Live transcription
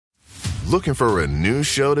Looking for a new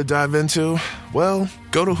show to dive into? Well,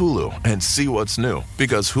 go to Hulu and see what's new,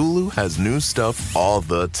 because Hulu has new stuff all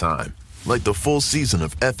the time. Like the full season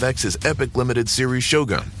of FX's epic limited series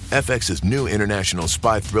Shogun, FX's new international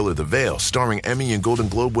spy thriller The Veil, starring Emmy and Golden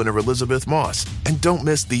Globe winner Elizabeth Moss. And don't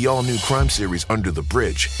miss the all-new crime series Under the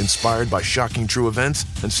Bridge, inspired by shocking true events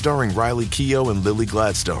and starring Riley Keough and Lily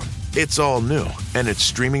Gladstone. It's all new, and it's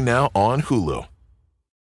streaming now on Hulu.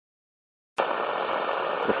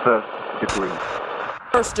 The first degree.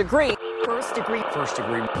 First degree. First degree. First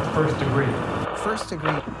degree. First degree. First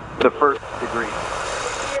degree. The first degree.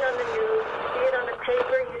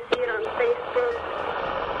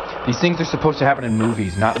 These things are supposed to happen in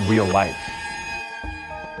movies, not in real life.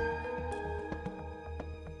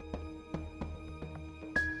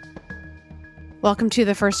 Welcome to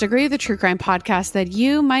The First Degree, the true crime podcast that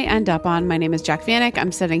you might end up on. My name is Jack Vanek.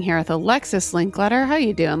 I'm sitting here with Alexis Linkletter. How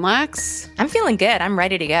you doing, Lex? I'm feeling good. I'm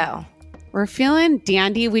ready to go. We're feeling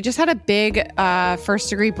dandy. We just had a big first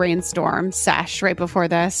degree brainstorm sesh right before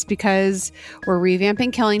this because we're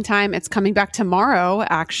revamping Killing Time. It's coming back tomorrow,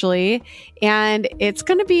 actually, and it's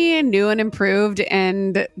going to be new and improved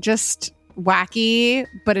and just wacky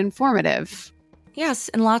but informative. Yes,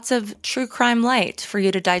 and lots of true crime light for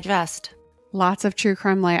you to digest. Lots of true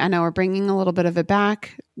crime light. I know we're bringing a little bit of it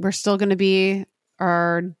back. We're still going to be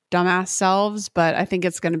our dumbass selves, but I think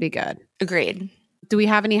it's going to be good. Agreed. Do we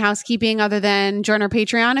have any housekeeping other than join our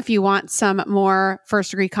Patreon? If you want some more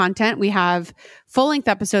first degree content, we have full length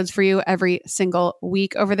episodes for you every single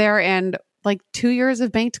week over there and like 2 years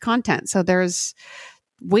of banked content. So there's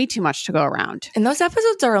way too much to go around. And those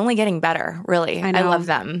episodes are only getting better, really. I love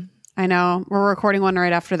them. I know. We're recording one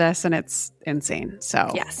right after this and it's insane. So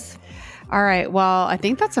yes. All right. Well, I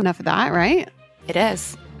think that's enough of that, right? It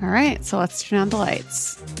is. All right. So let's turn on the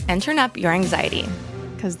lights. And turn up your anxiety.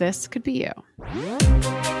 Because this could be you.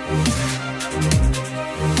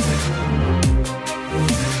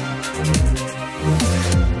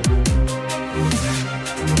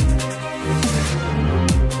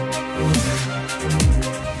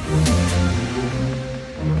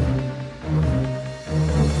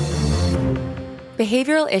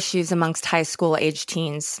 Behavioral issues amongst high school-age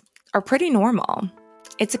teens are pretty normal.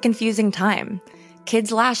 It's a confusing time.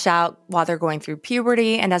 Kids lash out while they're going through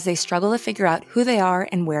puberty and as they struggle to figure out who they are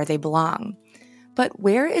and where they belong. But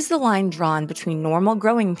where is the line drawn between normal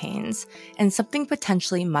growing pains and something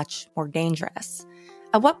potentially much more dangerous?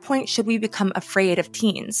 At what point should we become afraid of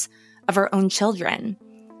teens, of our own children?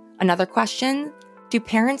 Another question, do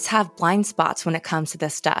parents have blind spots when it comes to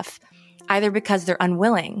this stuff, either because they're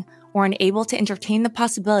unwilling or unable to entertain the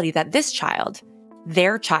possibility that this child,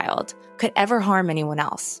 their child, could ever harm anyone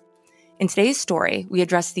else? In today's story, we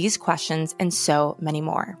address these questions and so many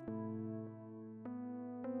more.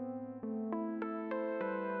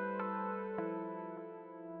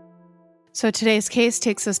 So today's case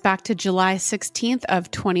takes us back to July 16th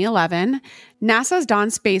of 2011. NASA's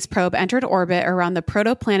Dawn space probe entered orbit around the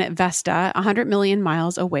protoplanet Vesta, 100 million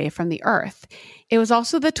miles away from the Earth. It was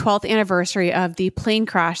also the 12th anniversary of the plane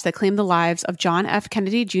crash that claimed the lives of John F.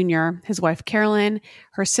 Kennedy Jr., his wife Carolyn,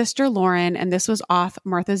 her sister Lauren, and this was off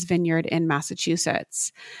Martha's Vineyard in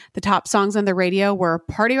Massachusetts. The top songs on the radio were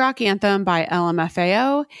Party Rock Anthem by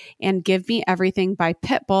LMFAO and Give Me Everything by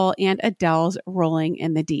Pitbull and Adele's Rolling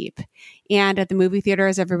in the Deep. And at the movie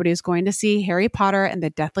theaters, everybody was going to see Harry Potter and the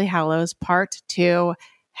Deathly Hallows Part 2.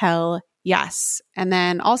 Hell yes. And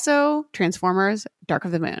then also Transformers Dark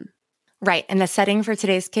of the Moon. Right, and the setting for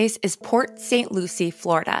today's case is Port St. Lucie,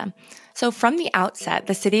 Florida. So from the outset,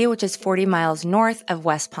 the city, which is 40 miles north of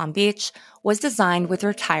West Palm Beach, was designed with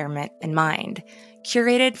retirement in mind,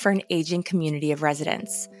 curated for an aging community of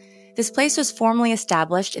residents. This place was formally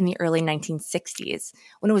established in the early 1960s,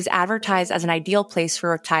 when it was advertised as an ideal place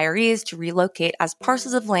for retirees to relocate as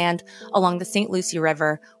parcels of land along the St. Lucie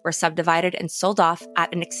River were subdivided and sold off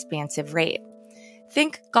at an expansive rate.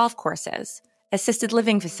 Think golf courses, assisted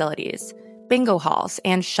living facilities, bingo halls,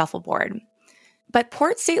 and shuffleboard. But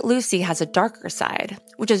Port St. Lucie has a darker side,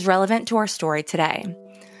 which is relevant to our story today.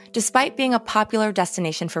 Despite being a popular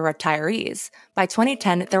destination for retirees, by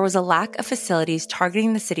 2010, there was a lack of facilities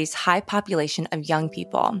targeting the city's high population of young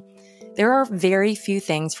people. There are very few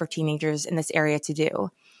things for teenagers in this area to do,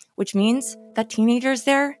 which means that teenagers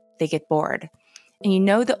there, they get bored. And you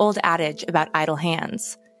know the old adage about idle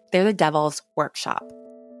hands. They're the devil's workshop.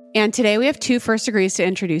 And today we have two first degrees to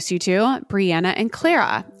introduce you to, Brianna and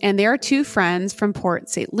Clara. And they are two friends from Port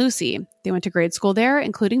St. Lucie. They went to grade school there,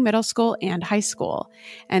 including middle school and high school.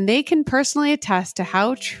 And they can personally attest to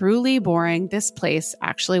how truly boring this place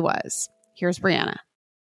actually was. Here's Brianna.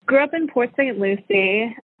 Grew up in Port St.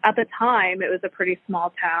 Lucie. At the time, it was a pretty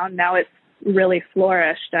small town. Now it's really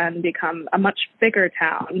flourished and become a much bigger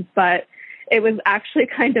town. But it was actually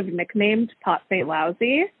kind of nicknamed Pot St.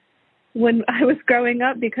 Lousy when I was growing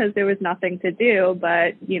up because there was nothing to do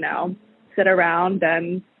but, sit around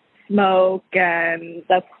and smoke, and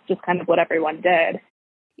that's just kind of what everyone did.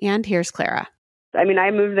 And here's Clara. I mean,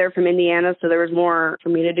 I moved there from Indiana, so there was more for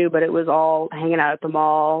me to do, but it was all hanging out at the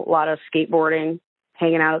mall, a lot of skateboarding,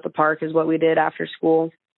 hanging out at the park is what we did after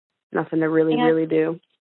school. Nothing to really do.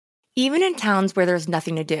 Even in towns where there's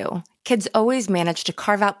nothing to do, kids always manage to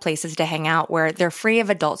carve out places to hang out where they're free of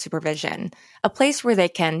adult supervision, a place where they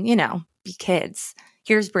can, be kids.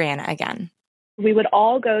 Here's Brianna again. We would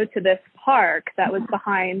all go to this park that was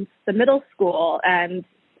behind the middle school, and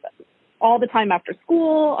all the time after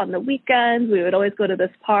school, on the weekends, we would always go to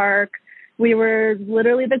this park. We were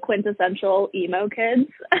literally the quintessential emo kids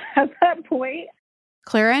at that point.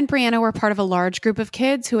 Clara and Brianna were part of a large group of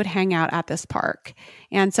kids who would hang out at this park.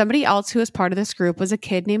 And somebody else who was part of this group was a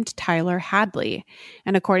kid named Tyler Hadley.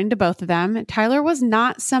 And according to both of them, Tyler was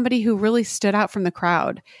not somebody who really stood out from the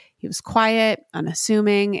crowd. He was quiet,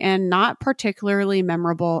 unassuming, and not particularly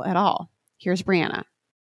memorable at all. Here's Brianna.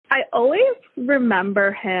 I always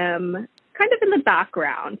remember him kind of in the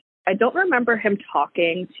background. I don't remember him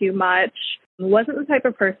talking too much. Wasn't the type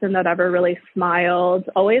of person that ever really smiled,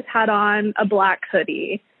 always had on a black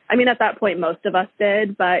hoodie. I mean, at that point, most of us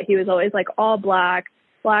did, but he was always like all black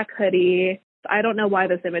hoodie. I don't know why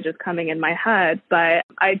this image is coming in my head, but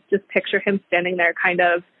I just picture him standing there kind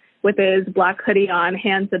of with his black hoodie on,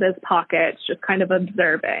 hands in his pockets, just kind of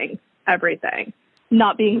observing everything,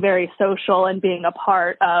 not being very social and being a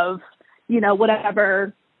part of,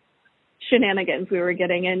 whatever shenanigans we were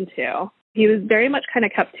getting into. He was very much kind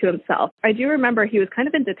of kept to himself. I do remember he was kind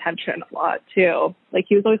of in detention a lot, too. Like,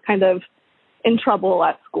 he was always kind of in trouble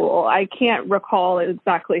at school. I can't recall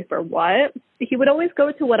exactly for what. He would always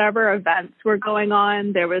go to whatever events were going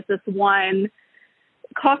on. There was this one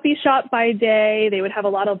coffee shop by day. They would have a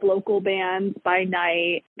lot of local bands by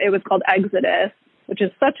night. It was called Exodus, which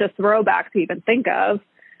is such a throwback to even think of.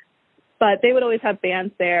 But they would always have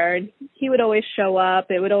bands there. He would always show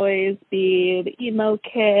up. It would always be the emo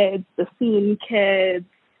kids, the scene kids,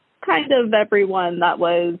 kind of everyone that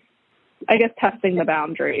was, I guess, testing the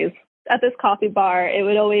boundaries. At this coffee bar, it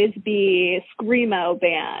would always be screamo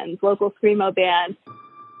bands, local screamo bands.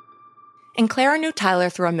 And Clara knew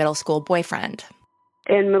Tyler through a middle school boyfriend.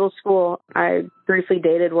 In middle school, I briefly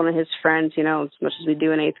dated one of his friends, as much as we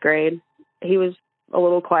do in 8th grade. He was a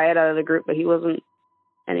little quiet out of the group, but he wasn't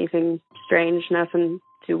anything strange, nothing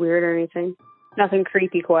too weird or anything. Nothing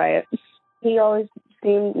creepy quiet. He always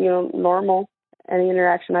seemed, normal, any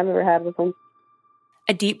interaction I've ever had with him.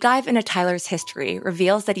 A deep dive into Tyler's history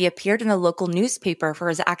reveals that he appeared in a local newspaper for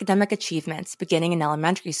his academic achievements beginning in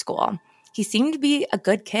elementary school. He seemed to be a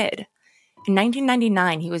good kid. In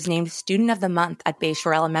 1999, he was named Student of the Month at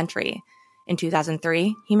Bayshore Elementary. In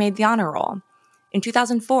 2003, he made the honor roll. In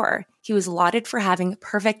 2004, he was lauded for having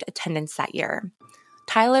perfect attendance that year.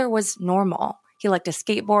 Tyler was normal. He liked to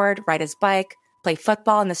skateboard, ride his bike, play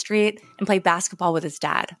football in the street, and play basketball with his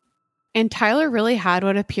dad. And Tyler really had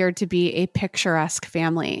what appeared to be a picturesque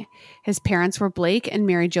family. His parents were Blake and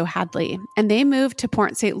Mary Jo Hadley, and they moved to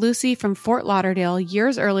Port St. Lucie from Fort Lauderdale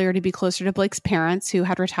years earlier to be closer to Blake's parents, who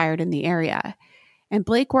had retired in the area. And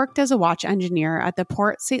Blake worked as a watch engineer at the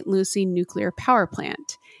Port St. Lucie nuclear power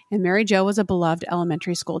plant, and Mary Jo was a beloved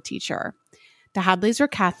elementary school teacher. The Hadleys were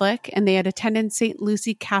Catholic, and they had attended St.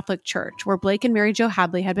 Lucie Catholic Church, where Blake and Mary Jo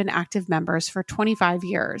Hadley had been active members for 25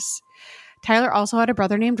 years. Tyler also had a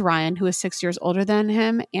brother named Ryan, who was 6 years older than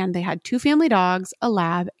him, and they had 2 family dogs, a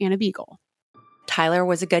lab, and a beagle. Tyler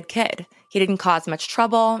was a good kid. He didn't cause much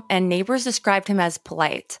trouble, and neighbors described him as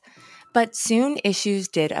polite. But soon issues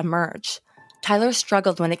did emerge. Tyler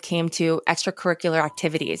struggled when it came to extracurricular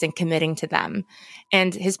activities and committing to them.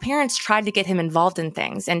 And his parents tried to get him involved in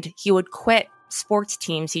things, and he would quit sports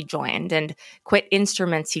teams he joined and quit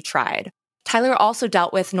instruments he tried. Tyler also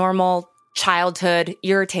dealt with normal childhood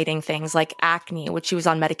irritating things like acne, which he was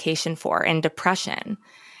on medication for, and depression.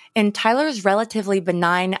 And Tyler's relatively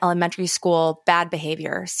benign elementary school bad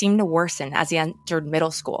behavior seemed to worsen as he entered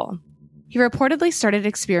middle school. He reportedly started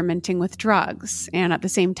experimenting with drugs and at the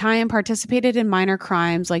same time participated in minor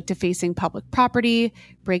crimes like defacing public property,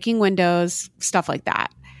 breaking windows, stuff like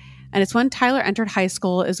that. And it's when Tyler entered high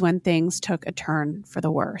school is when things took a turn for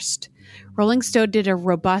the worst. Rolling Stone did a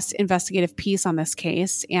robust investigative piece on this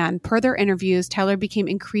case, and per their interviews, Tyler became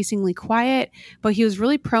increasingly quiet, but he was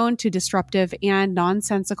really prone to disruptive and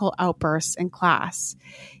nonsensical outbursts in class.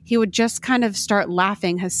 He would just kind of start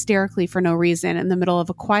laughing hysterically for no reason in the middle of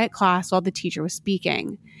a quiet class while the teacher was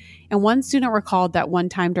speaking. And one student recalled that one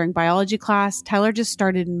time during biology class, Tyler just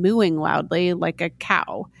started mooing loudly like a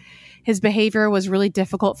cow. His behavior was really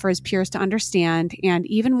difficult for his peers to understand and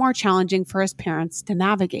even more challenging for his parents to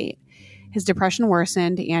navigate. His depression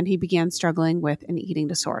worsened and he began struggling with an eating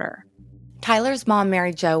disorder. Tyler's mom,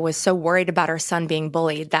 Mary Jo, was so worried about her son being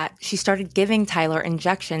bullied that she started giving Tyler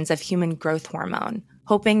injections of human growth hormone,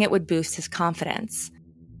 hoping it would boost his confidence.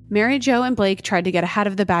 Mary Jo and Blake tried to get ahead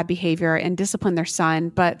of the bad behavior and discipline their son,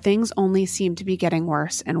 but things only seemed to be getting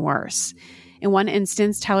worse and worse. In one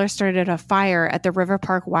instance, Tyler started a fire at the River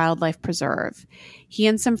Park Wildlife Preserve. He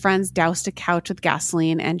and some friends doused a couch with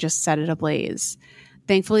gasoline and just set it ablaze.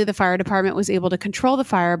 Thankfully, the fire department was able to control the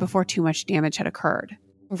fire before too much damage had occurred.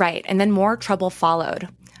 Right, and then more trouble followed.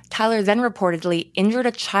 Tyler then reportedly injured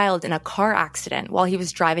a child in a car accident while he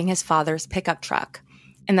was driving his father's pickup truck,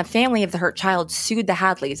 and the family of the hurt child sued the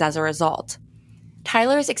Hadleys as a result.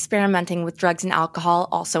 Tyler's experimenting with drugs and alcohol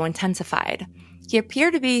also intensified. He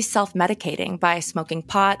appeared to be self-medicating by smoking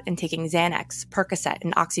pot and taking Xanax, Percocet,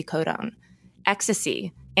 and oxycodone,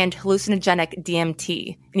 ecstasy, and hallucinogenic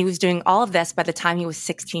DMT, and he was doing all of this by the time he was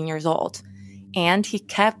 16 years old. And he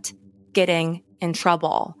kept getting in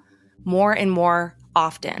trouble more and more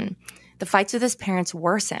often. The fights with his parents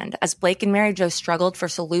worsened as Blake and Mary Jo struggled for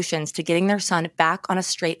solutions to getting their son back on a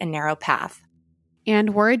straight and narrow path.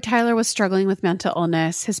 And worried Tyler was struggling with mental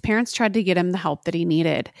illness, his parents tried to get him the help that he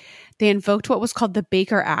needed. They invoked what was called the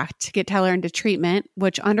Baker Act to get Tyler into treatment,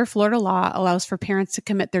 which under Florida law allows for parents to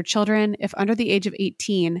commit their children, if under the age of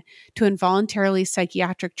 18, to involuntarily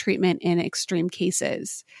psychiatric treatment in extreme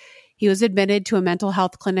cases. He was admitted to a mental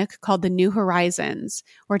health clinic called the New Horizons,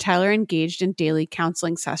 where Tyler engaged in daily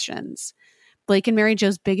counseling sessions. Blake and Mary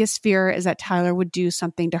Jo's biggest fear is that Tyler would do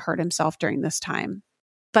something to hurt himself during this time.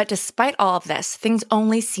 But despite all of this, things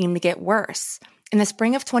only seemed to get worse. In the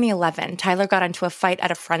spring of 2011, Tyler got into a fight at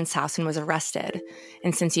a friend's house and was arrested.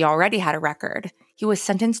 And since he already had a record, he was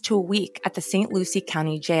sentenced to a week at the St. Lucie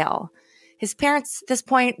County Jail. His parents, at this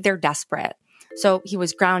point, they're desperate. So he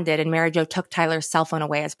was grounded and Mary Jo took Tyler's cell phone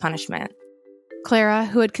away as punishment. Clara,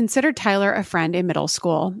 who had considered Tyler a friend in middle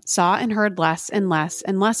school, saw and heard less and less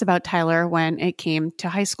and less about Tyler when it came to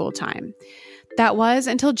high school time. That was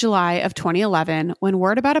until July of 2011, when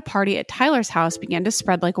word about a party at Tyler's house began to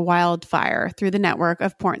spread like wildfire through the network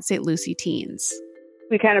of Port St. Lucie teens.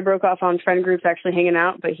 We kind of broke off on friend groups actually hanging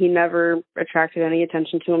out, but he never attracted any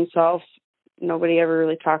attention to himself. Nobody ever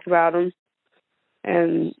really talked about him.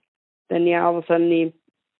 And then, all of a sudden he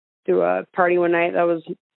threw a party one night. That was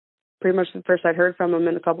pretty much the first I'd heard from him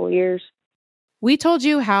in a couple of years. We told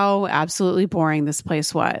you how absolutely boring this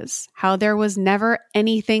place was, how there was never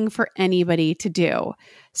anything for anybody to do.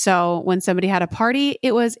 So when somebody had a party,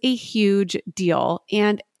 it was a huge deal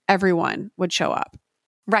and everyone would show up.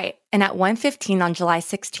 Right. And at 1:15 on July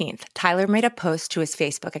 16th, Tyler made a post to his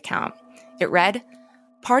Facebook account. It read,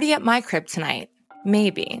 "Party at my crib tonight.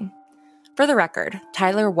 Maybe." For the record,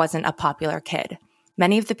 Tyler wasn't a popular kid.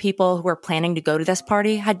 Many of the people who were planning to go to this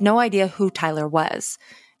party had no idea who Tyler was.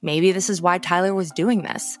 Maybe this is why Tyler was doing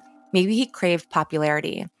this. Maybe he craved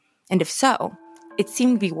popularity. And if so, it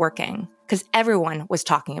seemed to be working because everyone was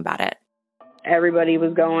talking about it. Everybody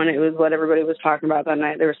was going. It was what everybody was talking about that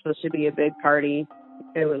night. There was supposed to be a big party.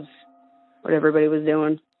 It was what everybody was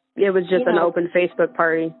doing. It was just an open Facebook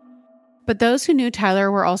party. But those who knew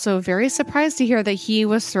Tyler were also very surprised to hear that he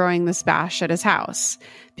was throwing this bash at his house.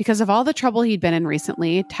 Because of all the trouble he'd been in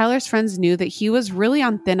recently, Tyler's friends knew that he was really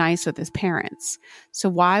on thin ice with his parents. So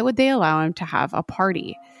why would they allow him to have a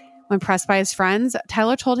party? When pressed by his friends,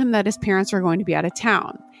 Tyler told him that his parents were going to be out of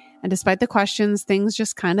town. And despite the questions, things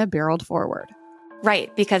just kind of barreled forward.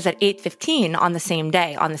 Right, because at 8:15 on the same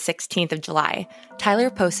day, on the 16th of July,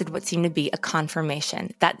 Tyler posted what seemed to be a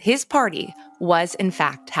confirmation that his party was in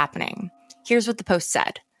fact happening. Here's what the post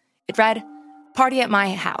said. It read, "Party at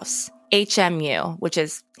my house, HMU," which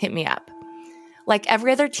is hit me up. Like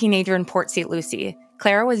every other teenager in Port St. Lucie,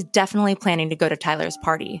 Clara was definitely planning to go to Tyler's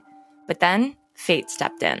party. But then fate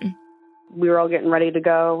stepped in. We were all getting ready to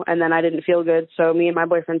go, and then I didn't feel good, so me and my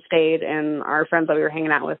boyfriend stayed, and our friends that we were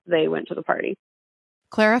hanging out with, they went to the party.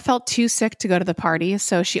 Clara felt too sick to go to the party,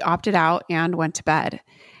 so she opted out and went to bed.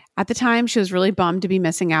 At the time, she was really bummed to be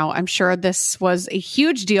missing out. I'm sure this was a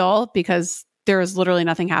huge deal because there was literally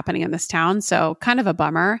nothing happening in this town, so kind of a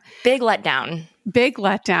bummer. Big letdown. Big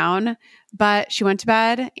letdown, but she went to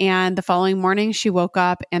bed, and the following morning she woke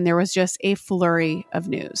up and there was just a flurry of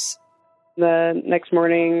news. The next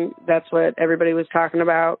morning, that's what everybody was talking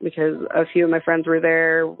about because a few of my friends were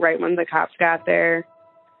there right when the cops got there.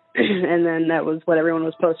 And then that was what everyone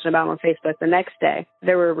was posting about on Facebook the next day.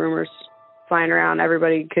 There were rumors flying around.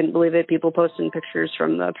 Everybody couldn't believe it. People posting pictures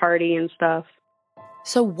from the party and stuff.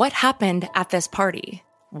 So what happened at this party?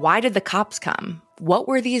 Why did the cops come? What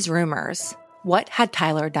were these rumors? What had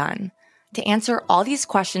Tyler done? To answer all these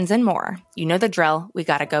questions and more, you know the drill, we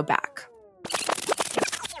gotta go back.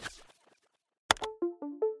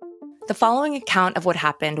 The following account of what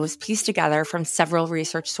happened was pieced together from several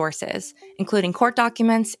research sources, including court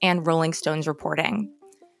documents and Rolling Stone's reporting.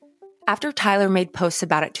 After Tyler made posts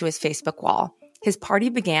about it to his Facebook wall, his party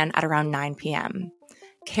began at around 9 p.m.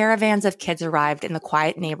 Caravans of kids arrived in the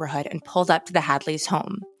quiet neighborhood and pulled up to the Hadleys'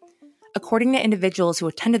 home. According to individuals who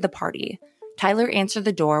attended the party, Tyler answered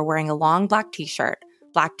the door wearing a long black t-shirt,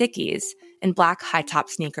 black Dickies, and black high-top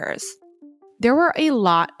sneakers. There were a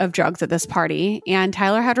lot of drugs at this party, and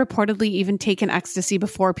Tyler had reportedly even taken ecstasy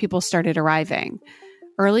before people started arriving.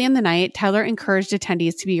 Early in the night, Tyler encouraged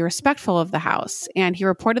attendees to be respectful of the house, and he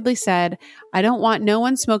reportedly said, "I don't want no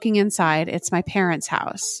one smoking inside. It's my parents'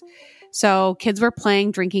 house." So kids were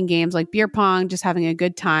playing drinking games like beer pong, just having a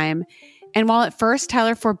good time. And while at first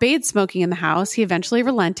Tyler forbade smoking in the house, he eventually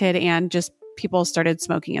relented and just people started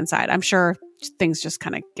smoking inside. I'm sure things just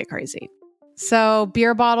kind of get crazy. So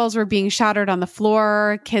beer bottles were being shattered on the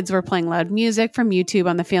floor. Kids were playing loud music from YouTube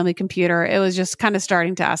on the family computer. It was just kind of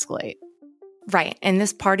starting to escalate. Right, and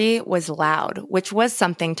this party was loud, which was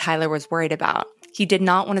something Tyler was worried about. He did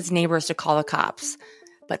not want his neighbors to call the cops,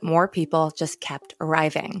 but more people just kept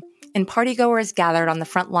arriving. And partygoers gathered on the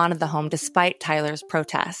front lawn of the home despite Tyler's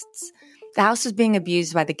protests. The house was being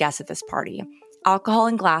abused by the guests at this party. Alcohol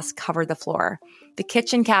and glass covered the floor. The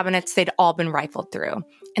kitchen cabinets, they'd all been rifled through.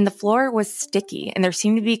 And the floor was sticky, and there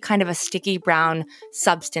seemed to be kind of a sticky brown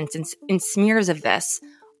substance and smears of this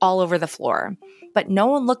all over the floor. But no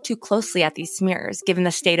one looked too closely at these smears, given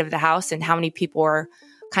the state of the house and how many people were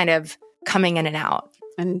kind of coming in and out.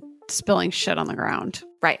 And spilling shit on the ground.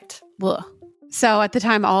 Right. Ugh. So at the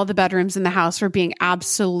time, all the bedrooms in the house were being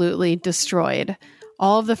absolutely destroyed.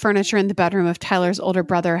 All of the furniture in the bedroom of Tyler's older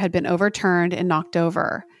brother had been overturned and knocked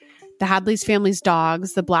over. The Hadleys family's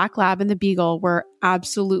dogs, the Black Lab and the Beagle, were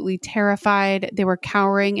absolutely terrified. They were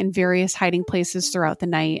cowering in various hiding places throughout the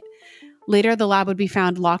night. Later, the Lab would be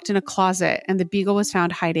found locked in a closet, and the Beagle was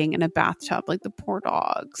found hiding in a bathtub, like the poor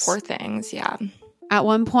dogs. Poor things, yeah. At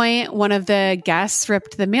one point, one of the guests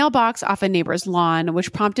ripped the mailbox off a neighbor's lawn,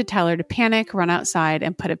 which prompted Tyler to panic, run outside,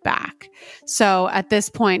 and put it back. So at this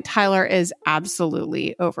point, Tyler is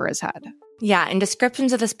absolutely over his head. Yeah, and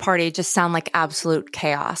descriptions of this party just sound like absolute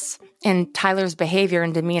chaos. And Tyler's behavior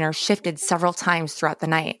and demeanor shifted several times throughout the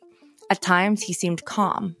night. At times, he seemed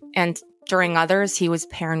calm, and during others, he was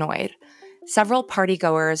paranoid. Several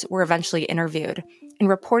partygoers were eventually interviewed and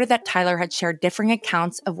reported that Tyler had shared differing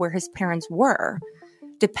accounts of where his parents were,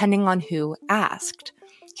 depending on who asked.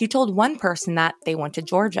 He told one person that they went to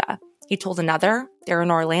Georgia. He told another they're in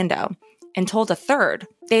Orlando, and told a third,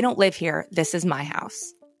 they don't live here, this is my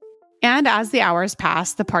house. And as the hours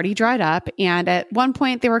passed, the party dried up, and at one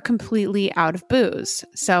point they were completely out of booze.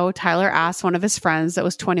 So Tyler asked one of his friends that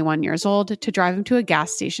was 21 years old to drive him to a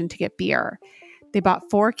gas station to get beer. They bought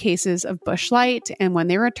 4 cases of Busch Light, and when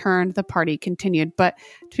they returned, the party continued. But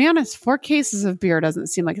to be honest, 4 cases of beer doesn't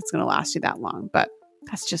seem like it's going to last you that long, but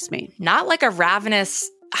that's just me. Not like a ravenous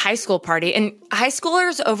high school party. And high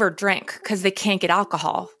schoolers overdrink because they can't get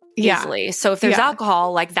alcohol easily. Yeah. So if there's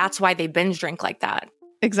alcohol, like that's why they binge drink like that.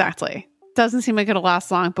 Exactly. Doesn't seem like it'll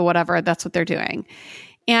last long, but whatever, that's what they're doing.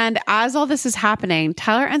 And as all this is happening,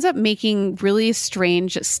 Tyler ends up making really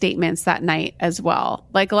strange statements that night as well.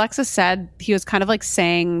 Like Alexis said, he was kind of like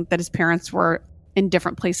saying that his parents were in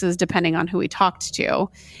different places depending on who he talked to.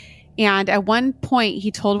 And at one point,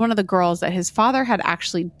 he told one of the girls that his father had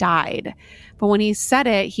actually died. But when he said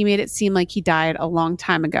it, he made it seem like he died a long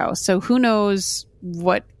time ago. So who knows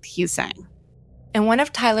what he's saying. And one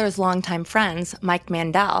of Tyler's longtime friends, Mike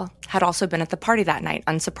Mandel, had also been at the party that night,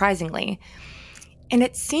 unsurprisingly. And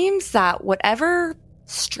it seems that whatever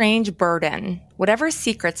strange burden, whatever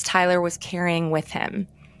secrets Tyler was carrying with him,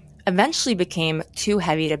 eventually became too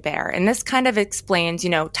heavy to bear. And this kind of explains,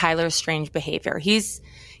 Tyler's strange behavior. He's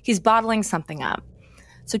bottling something up.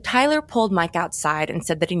 So Tyler pulled Mike outside and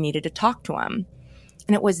said that he needed to talk to him.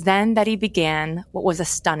 And it was then that he began what was a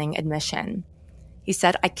stunning admission. He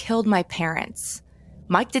said, "I killed my parents."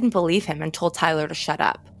 Mike didn't believe him and told Tyler to shut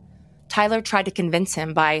up. Tyler tried to convince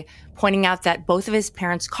him by pointing out that both of his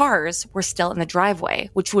parents' cars were still in the driveway,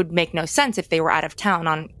 which would make no sense if they were out of town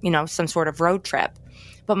on, some sort of road trip.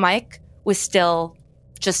 But Mike was still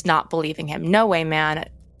just not believing him. No way, man.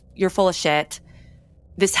 You're full of shit.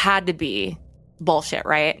 This had to be bullshit,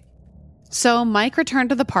 right? So Mike returned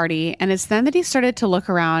to the party, and it's then that he started to look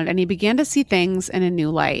around and he began to see things in a new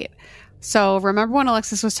light. So remember when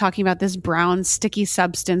Alexis was talking about this brown sticky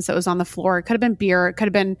substance that was on the floor? It could have been beer. It could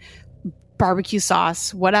have been barbecue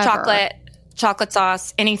sauce, whatever. Chocolate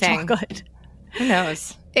sauce, anything. Chocolate. Who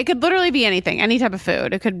knows? It could literally be anything, any type of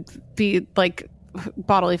food. It could be like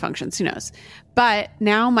bodily functions, who knows? But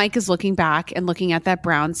now Mike is looking back and looking at that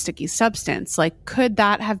brown sticky substance. Like, could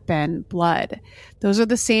that have been blood? Those are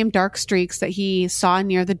the same dark streaks that he saw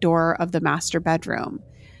near the door of the master bedroom.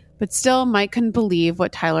 But still, Mike couldn't believe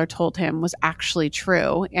what Tyler told him was actually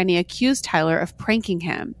true, and he accused Tyler of pranking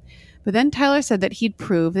him. But then Tyler said that he'd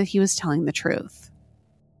prove that he was telling the truth.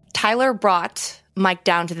 Tyler brought Mike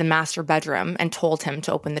down to the master bedroom and told him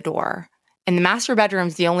to open the door. And the master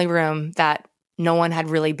bedroom's the only room that no one had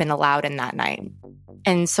really been allowed in that night.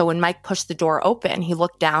 And so when Mike pushed the door open, he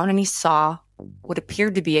looked down and he saw what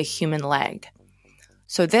appeared to be a human leg.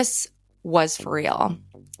 So this was for real.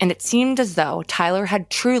 And it seemed as though Tyler had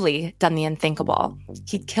truly done the unthinkable.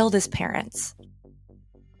 He'd killed his parents.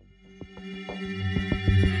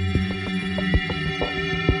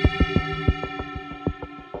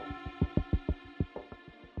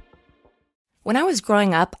 When I was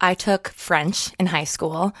growing up, I took French in high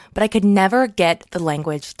school, but I could never get the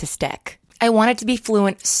language to stick. I wanted to be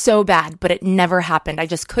fluent so bad, but it never happened. I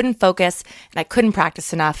just couldn't focus and I couldn't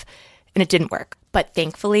practice enough, and it didn't work. But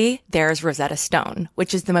thankfully, there's Rosetta Stone,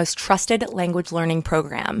 which is the most trusted language learning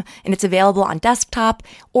program, and it's available on desktop,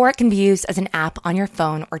 or it can be used as an app on your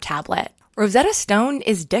phone or tablet. Rosetta Stone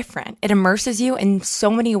is different. It immerses you in so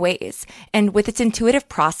many ways, and with its intuitive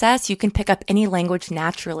process, you can pick up any language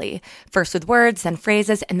naturally, first with words, then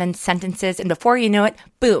phrases, and then sentences, and before you know it,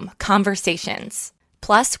 boom, conversations.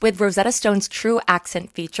 Plus, with Rosetta Stone's True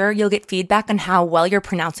Accent feature, you'll get feedback on how well you're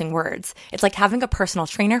pronouncing words. It's like having a personal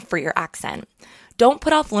trainer for your accent. Don't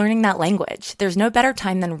put off learning that language. There's no better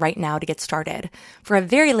time than right now to get started. For a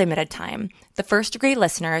very limited time, the First Degree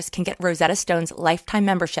listeners can get Rosetta Stone's lifetime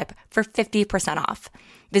membership for 50% off.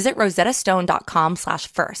 Visit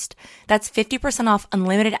rosettastone.com/first. That's 50% off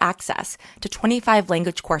unlimited access to 25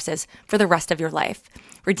 language courses for the rest of your life.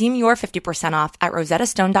 Redeem your 50% off at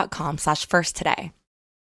rosettastone.com/first today.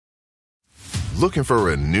 Looking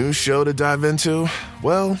for a new show to dive into?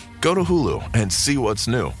 Well, go to Hulu and see what's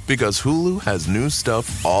new, because Hulu has new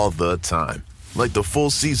stuff all the time. Like the full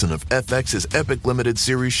season of FX's epic limited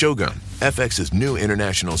series Shogun, FX's new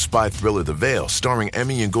international spy thriller The Veil, starring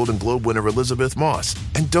Emmy and Golden Globe winner Elizabeth Moss.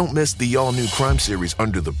 And don't miss the all-new crime series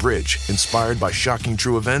Under the Bridge, inspired by shocking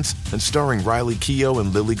true events and starring Riley Keough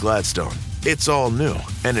and Lily Gladstone. It's all new,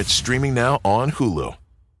 and it's streaming now on Hulu.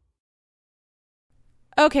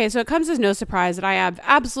 Okay, so it comes as no surprise that I have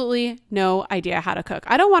absolutely no idea how to cook.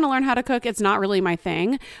 I don't want to learn how to cook. It's not really my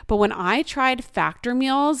thing. But when I tried Factor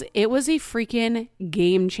meals, it was a freaking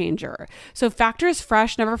game changer. So Factor's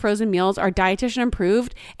fresh, never frozen meals are dietitian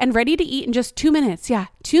approved and ready to eat in just 2 minutes. Yeah,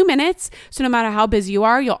 2 minutes. So no matter how busy you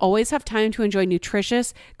are, you'll always have time to enjoy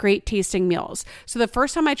nutritious, great tasting meals. So the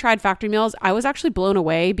first time I tried Factor meals, I was actually blown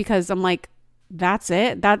away because I'm like, that's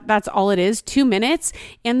it. That's all it is. 2 minutes.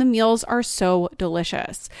 And the meals are so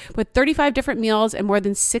delicious. With 35 different meals and more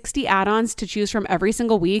than 60 add-ons to choose from every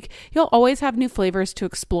single week, you'll always have new flavors to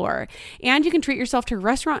explore. And you can treat yourself to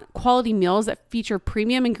restaurant quality meals that feature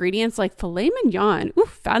premium ingredients like filet mignon, ooh,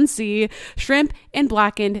 fancy, shrimp, and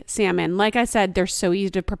blackened salmon. Like I said, they're so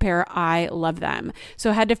easy to prepare. I love them.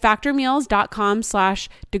 So head to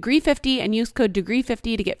factormeals.com/degree50 and use code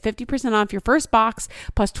degree50 to get 50% off your first box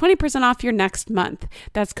plus 20% off your next month.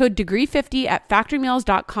 That's code degree50 at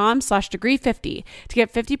factormeals.com/degree50 to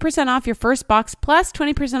get 50% off your first box plus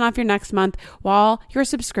 20% off your next month while your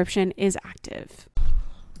subscription is active.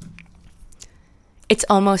 It's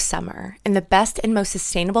almost summer, and the best and most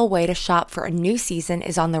sustainable way to shop for a new season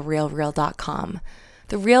is on therealreal.com.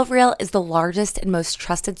 The RealReal is the largest and most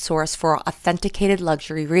trusted source for authenticated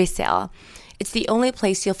luxury resale. It's the only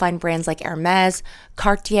place you'll find brands like Hermes,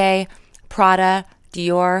 Cartier, Prada,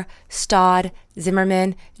 Dior, Staud,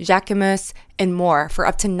 Zimmermann, Jacquemus, and more for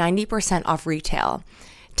up to 90% off retail.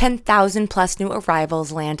 10,000 plus new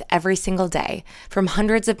arrivals land every single day from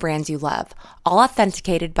hundreds of brands you love, all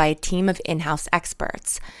authenticated by a team of in-house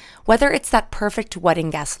experts. Whether it's that perfect wedding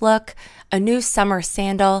guest look, a new summer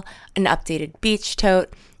sandal, an updated beach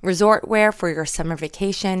tote, resort wear for your summer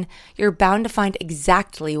vacation, you're bound to find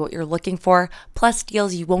exactly what you're looking for, plus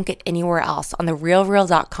deals you won't get anywhere else on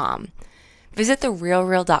therealreal.com. Visit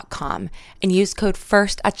therealreal.com and use code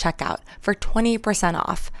FIRST at checkout for 20%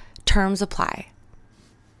 off. Terms apply.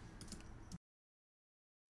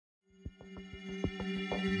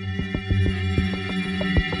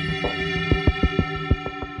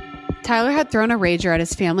 Tyler had thrown a rager at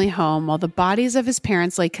his family home while the bodies of his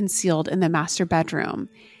parents lay concealed in the master bedroom,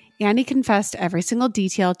 and he confessed every single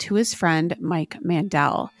detail to his friend, Mike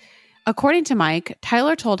Mandel. According to Mike,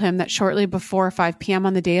 Tyler told him that shortly before 5 p.m.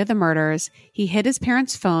 on the day of the murders, he hid his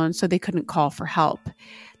parents' phone so they couldn't call for help.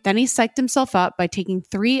 Then he psyched himself up by taking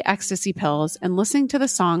 3 ecstasy pills and listening to the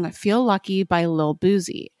song Feel Lucky by Lil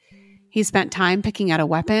Boozy. He spent time picking out a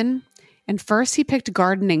weapon, and first he picked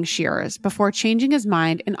gardening shears before changing his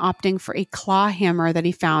mind and opting for a claw hammer that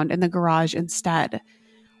he found in the garage instead.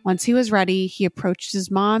 Once he was ready, he approached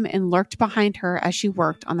his mom and lurked behind her as she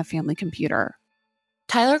worked on the family computer.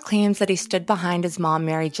 Tyler claims that he stood behind his mom,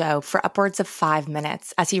 Mary Jo, for upwards of 5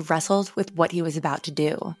 minutes as he wrestled with what he was about to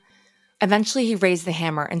do. Eventually, he raised the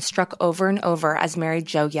hammer and struck over and over as Mary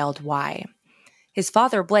Jo yelled, "Why?" His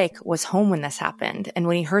father, Blake, was home when this happened, and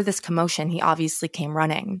when he heard this commotion, he obviously came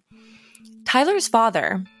running. Tyler's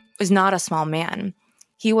father was not a small man.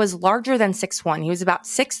 He was larger than 6'1". He was about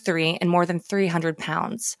 6'3" and more than 300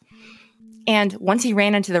 pounds. And once he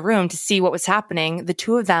ran into the room to see what was happening, the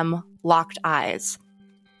two of them locked eyes.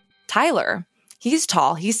 Tyler, he's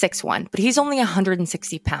tall, he's 6'1", but he's only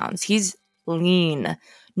 160 pounds. He's lean,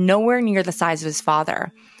 nowhere near the size of his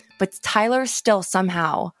father. But Tyler still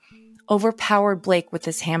somehow overpowered Blake with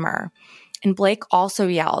his hammer. And Blake also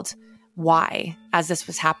yelled, "Why?" as this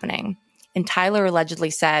was happening. And Tyler allegedly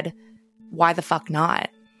said, "Why the fuck not?"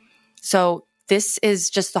 So this is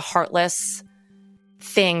just the heartless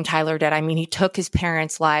thing Tyler did. I mean, he took his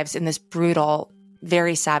parents' lives in this brutal,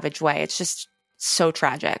 very savage way. It's just so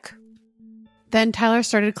tragic. Then Tyler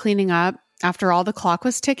started cleaning up after all the clock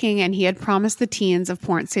was ticking and he had promised the teens of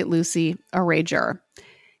Port St. Lucie a rager.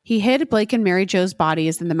 He hid Blake and Mary Jo's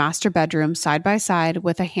bodies in the master bedroom side by side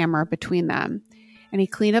with a hammer between them. And he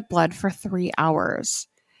cleaned up blood for 3 hours.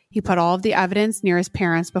 He put all of the evidence near his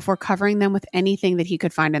parents before covering them with anything that he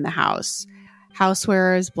could find in the house.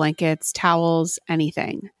 Housewares, blankets, towels,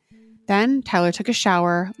 anything. Then Tyler took a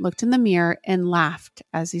shower, looked in the mirror, and laughed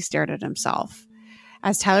as he stared at himself.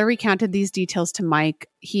 As Tyler recounted these details to Mike,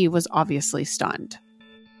 he was obviously stunned.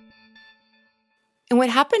 And what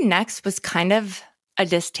happened next was kind of a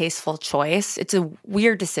distasteful choice. It's a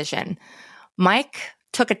weird decision. Mike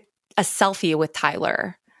took a selfie with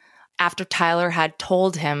Tyler after Tyler had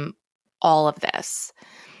told him all of this.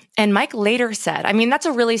 And Mike later said, I mean, that's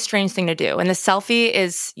a really strange thing to do. And the selfie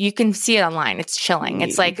is, you can see it online. It's chilling.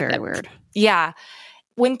 It's like very weird. Yeah.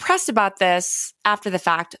 When pressed about this after the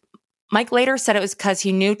fact, Mike later said it was because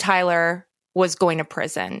he knew Tyler was going to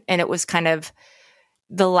prison. And it was kind of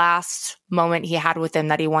the last moment he had with him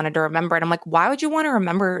that he wanted to remember. And I'm like, why would you want to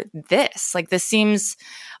remember this? Like, this seems,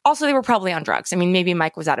 also they were probably on drugs. I mean, maybe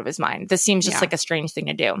Mike was out of his mind. This seems just like a strange thing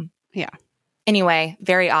to do. Yeah. Anyway,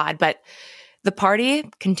 very odd, but the party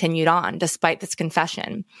continued on despite this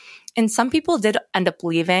confession. And some people did end up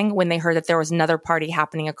leaving when they heard that there was another party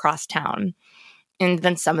happening across town. And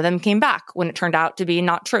then some of them came back when it turned out to be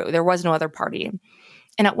not true. There was no other party.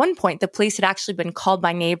 And at one point, the police had actually been called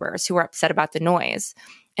by neighbors who were upset about the noise.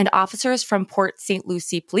 And officers from Port St.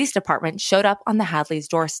 Lucie Police Department showed up on the Hadleys'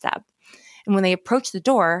 doorstep. And when they approached the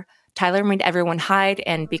door, Tyler made everyone hide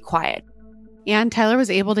and be quiet. And Tyler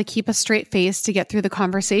was able to keep a straight face to get through the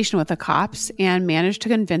conversation with the cops and managed to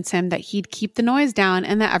convince him that he'd keep the noise down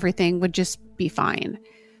and that everything would just be fine.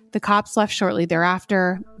 The cops left shortly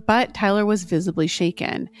thereafter, but Tyler was visibly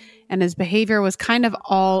shaken, and his behavior was kind of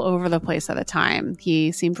all over the place at the time.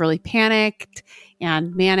 He seemed really panicked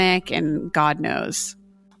and manic, and God knows.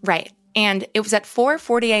 Right. And it was at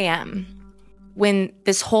 4:40 a.m. when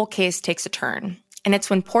this whole case takes a turn. And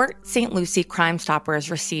it's when Port St. Lucie Crime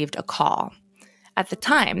Stoppers received a call. At the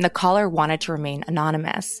time, the caller wanted to remain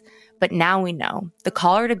anonymous. But now we know the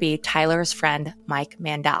caller to be Tyler's friend, Mike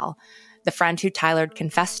Mandel, the friend who Tyler had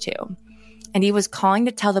confessed to. And he was calling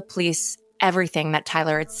to tell the police everything that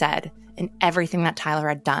Tyler had said and everything that Tyler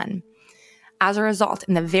had done. As a result,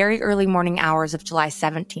 in the very early morning hours of July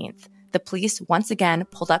 17th, the police once again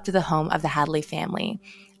pulled up to the home of the Hadley family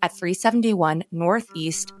at 371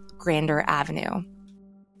 Northeast Grander Avenue.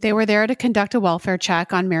 They were there to conduct a welfare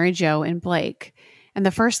check on Mary Jo and Blake. And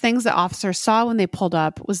the first things the officers saw when they pulled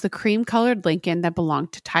up was the cream-colored Lincoln that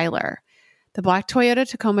belonged to Tyler, the black Toyota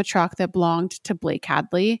Tacoma truck that belonged to Blake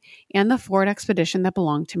Hadley, and the Ford Expedition that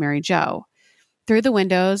belonged to Mary Jo. Through the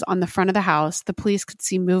windows on the front of the house, the police could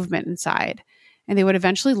see movement inside, and they would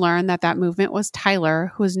eventually learn that that movement was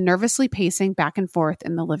Tyler, who was nervously pacing back and forth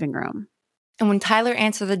in the living room. And when Tyler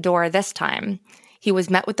answered the door this time, he was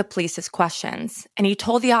met with the police's questions, and he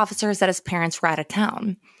told the officers that his parents were out of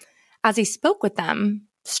town. As he spoke with them,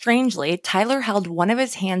 strangely, Tyler held one of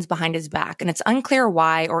his hands behind his back, and it's unclear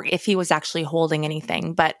why or if he was actually holding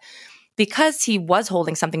anything, but because he was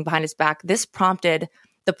holding something behind his back, this prompted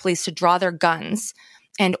the police to draw their guns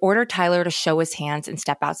and order Tyler to show his hands and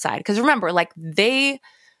step outside. Because remember, like, they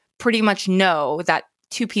pretty much know that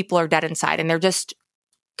two people are dead inside, and they're just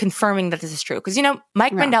confirming that this is true. Because,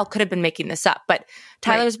 Mike Mandel could have been making this up, but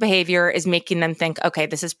Tyler's behavior is making them think, okay,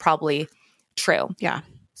 this is probably true. Yeah.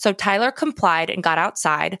 So Tyler complied and got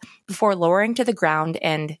outside before lowering to the ground,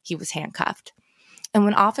 and he was handcuffed. And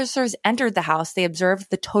when officers entered the house, they observed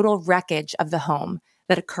the total wreckage of the home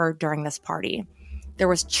that occurred during this party. There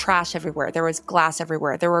was trash everywhere. There was glass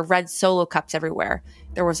everywhere. There were red Solo cups everywhere.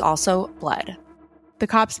 There was also blood. The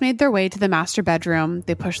cops made their way to the master bedroom.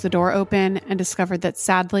 They pushed the door open and discovered that,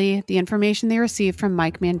 sadly, the information they received from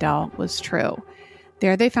Mike Mandel was true.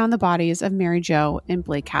 There they found the bodies of Mary Jo and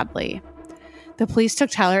Blake Hadley. The police took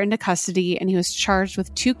Tyler into custody, and he was charged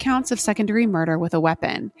with 2 counts of second-degree murder with a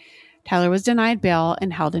weapon. Tyler was denied bail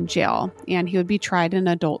and held in jail, and he would be tried in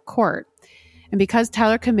adult court. And because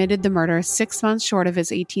Tyler committed the murder 6 months short of his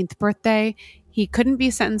 18th birthday, he couldn't be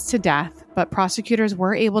sentenced to death, but prosecutors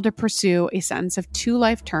were able to pursue a sentence of 2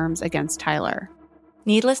 life terms against Tyler.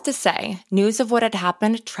 Needless to say, news of what had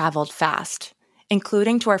happened traveled fast,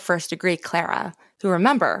 including to our first degree, Clara, who,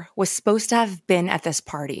 remember, was supposed to have been at this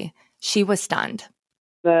party. She was stunned.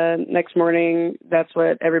 The next morning, that's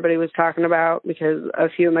what everybody was talking about because a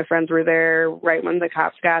few of my friends were there right when the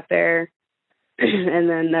cops got there. And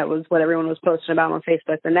then that was what everyone was posting about on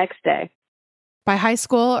Facebook the next day. By high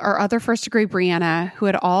school, our other first degree, Brianna, who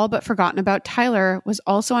had all but forgotten about Tyler, was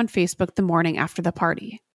also on Facebook the morning after the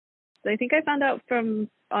party. I think I found out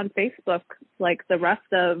on Facebook, like the rest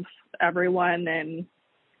of everyone in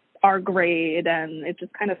our grade, and it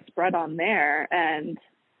just kind of spread on there. And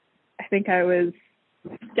I think I was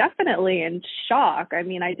definitely in shock. I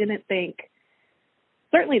mean,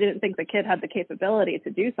 certainly didn't think the kid had the capability to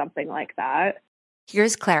do something like that.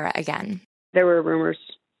 Here's Clara again. There were rumors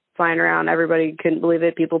flying around. Everybody couldn't believe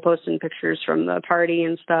it. People posting pictures from the party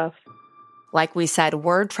and stuff. Like we said,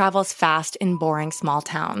 word travels fast in boring small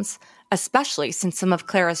towns, especially since some of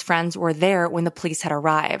Clara's friends were there when the police had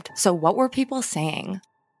arrived. So what were people saying?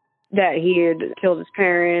 That he had killed his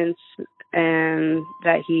parents and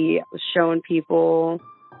that he was showing people,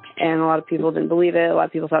 and a lot of people didn't believe it. A lot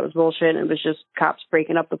of people thought it was bullshit, and it was just cops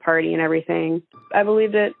breaking up the party and everything. I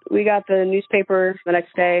believed it. We got the newspaper the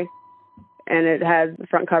next day, and it had the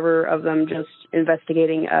front cover of them just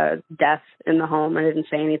investigating a death in the home, and it didn't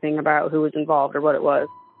say anything about who was involved or what it was.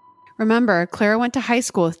 Remember, Clara went to high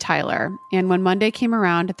school with Tyler, and when Monday came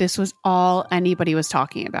around, this was all anybody was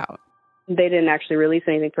talking about. They didn't actually release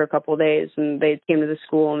anything for a couple of days, and they came to the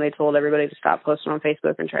school and they told everybody to stop posting on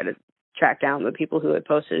Facebook and try to track down the people who had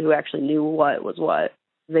posted who actually knew what was what.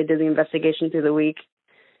 They did the investigation through the week,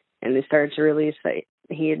 and they started to release that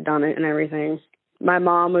he had done it and everything. My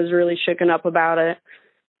mom was really shooken up about it,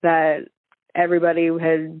 that everybody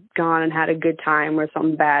had gone and had a good time where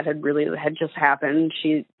something bad had just happened.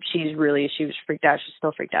 She was freaked out. She's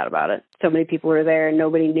still freaked out about it. So many people were there and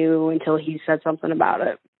nobody knew until he said something about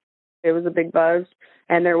it. It was a big buzz,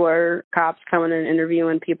 and there were cops coming and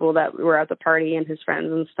interviewing people that were at the party and his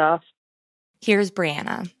friends and stuff. Here's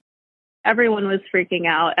Brianna. Everyone was freaking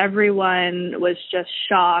out. Everyone was just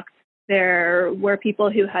shocked. There were people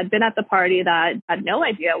who had been at the party that had no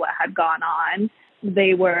idea what had gone on.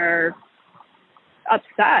 They were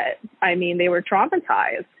upset. I mean, they were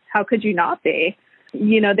traumatized. How could you not be?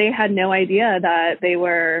 They had no idea that they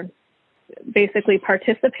were basically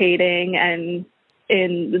participating and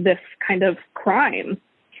in this kind of crime.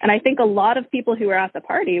 And I think a lot of people who were at the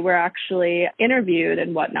party were actually interviewed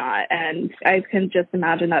and whatnot. And I can just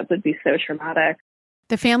imagine that would be so traumatic.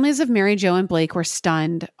 The families of Mary Jo and Blake were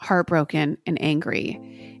stunned, heartbroken, and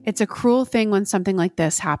angry. It's a cruel thing when something like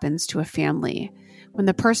this happens to a family, when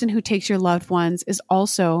the person who takes your loved ones is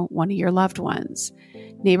also one of your loved ones.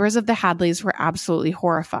 Neighbors of the Hadleys were absolutely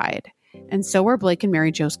horrified, and so were Blake and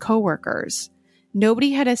Mary Jo's coworkers.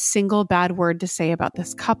 Nobody had a single bad word to say about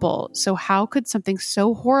this couple, so how could something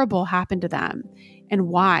so horrible happen to them? And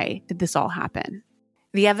why did this all happen?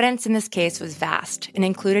 The evidence in this case was vast and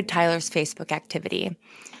included Tyler's Facebook activity.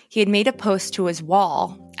 He had made a post to his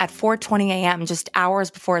wall at 4:20 a.m., just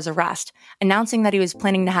hours before his arrest, announcing that he was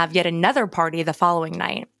planning to have yet another party the following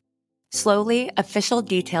night. Slowly, official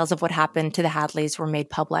details of what happened to the Hadleys were made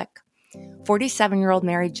public. 47-year-old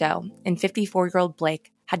Mary Jo and 54-year-old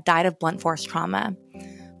Blake had died of blunt force trauma.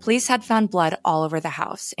 Police had found blood all over the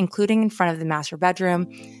house, including in front of the master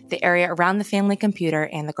bedroom, the area around the family computer,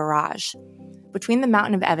 and the garage. Between the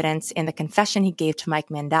mountain of evidence and the confession he gave to Mike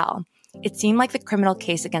Mandel, it seemed like the criminal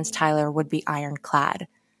case against Tyler would be ironclad.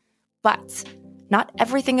 But not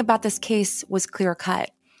everything about this case was clear-cut,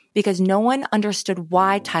 because no one understood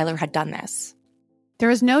why Tyler had done this. There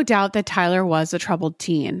is no doubt that Tyler was a troubled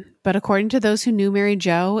teen, but according to those who knew Mary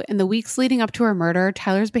Jo, in the weeks leading up to her murder,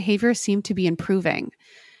 Tyler's behavior seemed to be improving.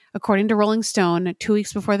 According to Rolling Stone, 2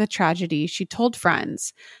 weeks before the tragedy, she told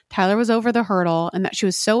friends Tyler was over the hurdle and that she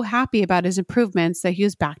was so happy about his improvements that he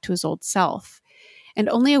was back to his old self. And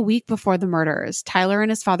only a week before the murders, Tyler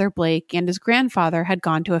and his father Blake and his grandfather had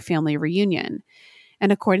gone to a family reunion.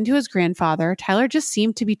 And according to his grandfather, Tyler just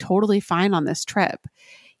seemed to be totally fine on this trip.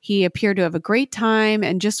 He appeared to have a great time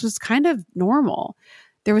and just was kind of normal.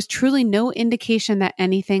 There was truly no indication that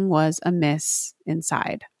anything was amiss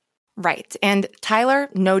inside. Right. And Tyler,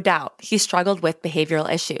 no doubt, he struggled with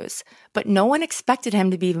behavioral issues, but no one expected him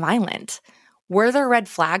to be violent. Were there red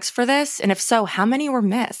flags for this? And if so, how many were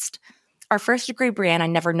missed? Our first-degree Brianna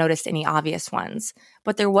never noticed any obvious ones,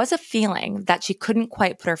 but there was a feeling that she couldn't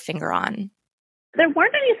quite put her finger on. There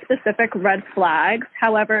weren't any specific red flags.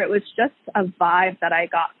 However, it was just a vibe that I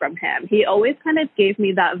got from him. He always kind of gave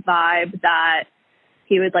me that vibe that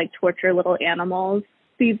he would like torture little animals.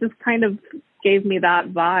 So he just kind of gave me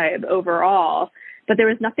that vibe overall. But there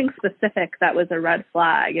was nothing specific that was a red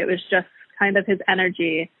flag. It was just kind of his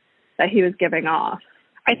energy that he was giving off.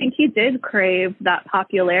 I think he did crave that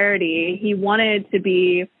popularity. He wanted to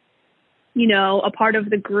be, a part of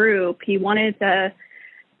the group. He wanted to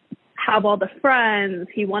have all the friends.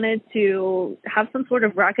 He wanted to have some sort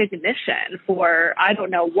of recognition for I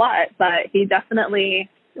don't know what, but he definitely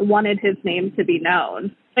wanted his name to be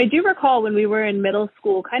known. I do recall when we were in middle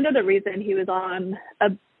school, kind of the reason he was on a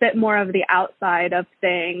bit more of the outside of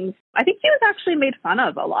things. I think he was actually made fun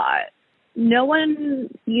of a lot. No one,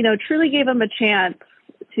 truly gave him a chance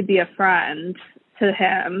to be a friend to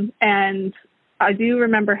him. And I do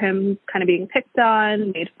remember him kind of being picked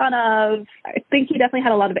on, made fun of. I think he definitely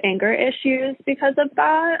had a lot of anger issues because of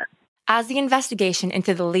that. As the investigation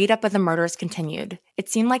into the lead-up of the murders continued, it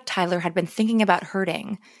seemed like Tyler had been thinking about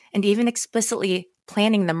hurting and even explicitly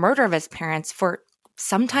planning the murder of his parents for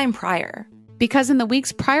some time prior. Because in the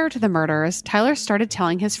weeks prior to the murders, Tyler started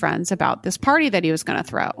telling his friends about this party that he was going to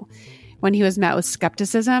throw. When he was met with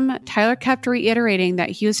skepticism, Tyler kept reiterating that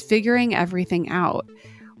he was figuring everything out,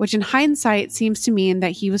 which in hindsight seems to mean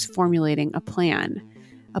that he was formulating a plan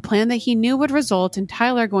that he knew would result in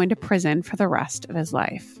Tyler going to prison for the rest of his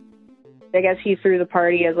life. I guess he threw the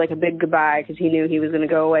party as like a big goodbye because he knew he was going to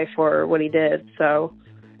go away for what he did. So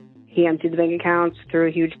he emptied the bank accounts, threw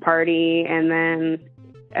a huge party, and then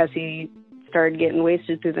as he started getting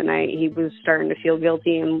wasted through the night, he was starting to feel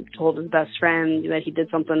guilty and told his best friend that he did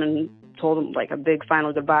something and told him like a big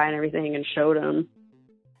final goodbye and everything and showed him.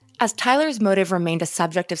 As Tyler's motive remained a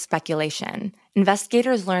subject of speculation,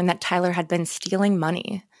 investigators learned that Tyler had been stealing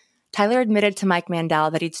money. Tyler admitted to Mike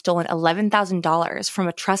Mandel that he'd stolen $11,000 from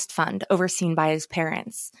a trust fund overseen by his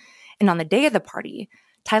parents. And on the day of the party,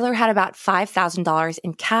 Tyler had about $5,000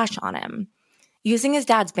 in cash on him. Using his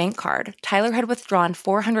dad's bank card, Tyler had withdrawn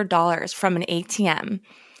 $400 from an ATM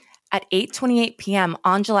at 8:28 p.m.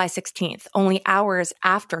 on July 16th, only hours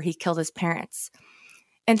after he killed his parents.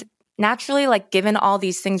 And naturally, given all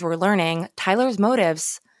these things we're learning, Tyler's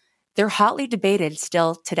motives, they're hotly debated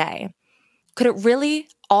still today. Could it really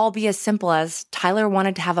all be as simple as Tyler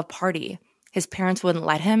wanted to have a party? His parents wouldn't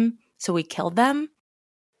let him, so he killed them?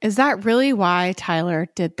 Is that really why Tyler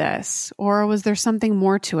did this? Or was there something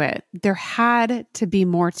more to it? There had to be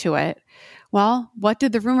more to it. Well, what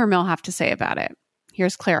did the rumor mill have to say about it?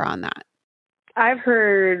 Here's Clara on that. I've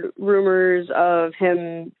heard rumors of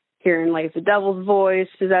him hearing like the devil's voice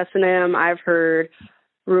possessing him. I've heard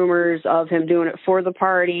rumors of him doing it for the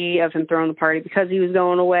party, of him throwing the party because he was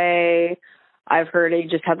going away. I've heard he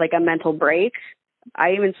just had like a mental break.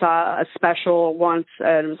 I even saw a special once,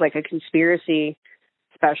 it was like a conspiracy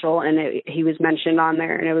special, and he was mentioned on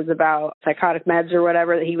there, and it was about psychotic meds or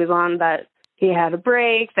whatever that he was on, that he had a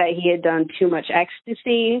break, that he had done too much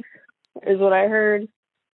ecstasy, is what I heard,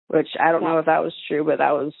 which I don't know if that was true, but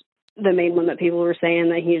that was the main one that people were saying,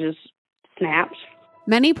 that he just snapped.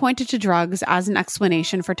 Many pointed to drugs as an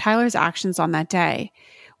explanation for Tyler's actions on that day.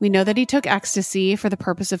 We know that he took ecstasy for the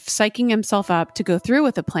purpose of psyching himself up to go through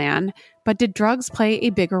with the plan, but did drugs play a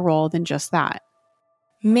bigger role than just that?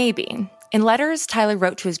 Maybe. In letters Tyler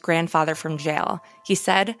wrote to his grandfather from jail, he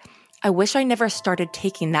said, "I wish I never started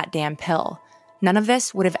taking that damn pill. None of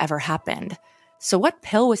this would have ever happened." So what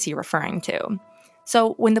pill was he referring to?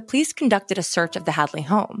 So when the police conducted a search of the Hadley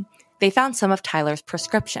home, they found some of Tyler's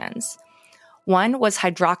prescriptions. One was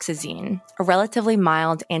hydroxyzine, a relatively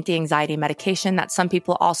mild anti-anxiety medication that some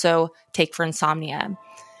people also take for insomnia.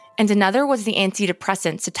 And another was the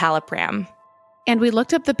antidepressant citalopram. And we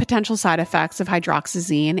looked up the potential side effects of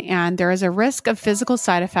hydroxyzine, and there is a risk of physical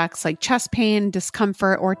side effects like chest pain,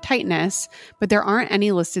 discomfort, or tightness, but there aren't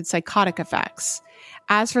any listed psychotic effects.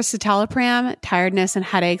 As for citalopram, tiredness and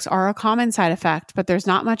headaches are a common side effect, but there's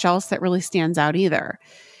not much else that really stands out either.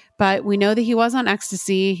 But we know that he was on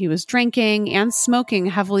ecstasy, he was drinking and smoking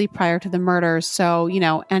heavily prior to the murders, so,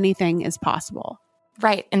 anything is possible.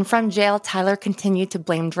 Right, and from jail, Tyler continued to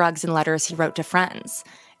blame drugs in letters he wrote to friends.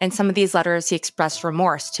 In some of these letters, he expressed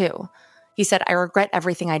remorse, too. He said, "I regret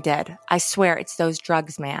everything I did. I swear it's those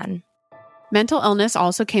drugs, man." Mental illness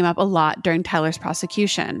also came up a lot during Tyler's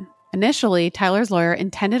prosecution. Initially, Tyler's lawyer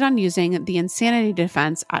intended on using the insanity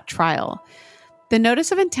defense at trial. The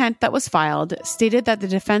notice of intent that was filed stated that the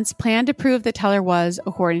defense planned to prove that Tyler was,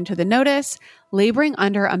 according to the notice, laboring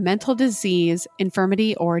under a mental disease,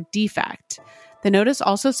 infirmity, or defect. The notice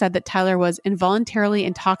also said that Tyler was involuntarily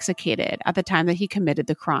intoxicated at the time that he committed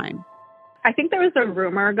the crime. I think there was a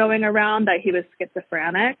rumor going around that he was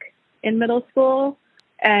schizophrenic in middle school,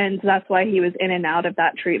 and that's why he was in and out of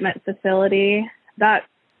that treatment facility. That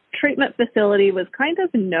treatment facility was kind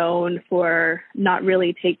of known for not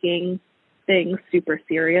really taking things super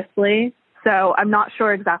seriously. So I'm not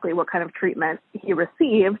sure exactly what kind of treatment he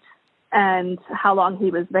received and how long he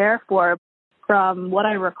was there for. From what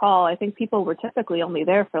I recall, I think people were typically only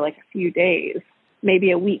there for like a few days, maybe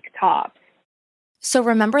a week tops. So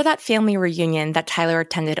remember that family reunion that Tyler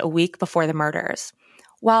attended a week before the murders?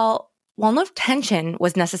 Well, while no tension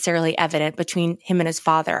was necessarily evident between him and his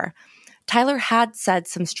father, Tyler had said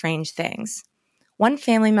some strange things. One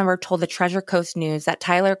family member told the Treasure Coast News that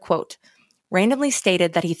Tyler, quote, randomly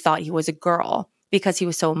stated that he thought he was a girl because he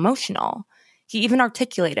was so emotional. He even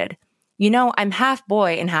articulated, "I'm half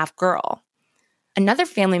boy and half girl." Another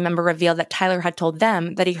family member revealed that Tyler had told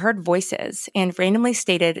them that he heard voices and randomly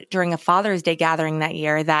stated during a Father's Day gathering that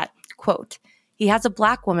year that, quote, he has a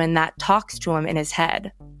black woman that talks to him in his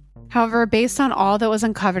head. However, based on all that was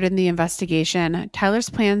uncovered in the investigation, Tyler's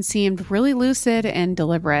plan seemed really lucid and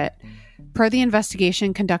deliberate. Per the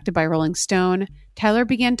investigation conducted by Rolling Stone, Tyler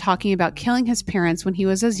began talking about killing his parents when he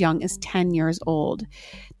was as young as 10 years old.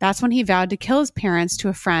 That's when he vowed to kill his parents to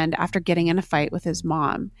a friend after getting in a fight with his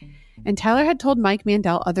mom. And Tyler had told Mike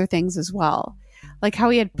Mandel other things as well, like how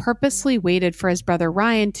he had purposely waited for his brother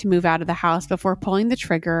Ryan to move out of the house before pulling the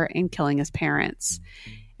trigger and killing his parents.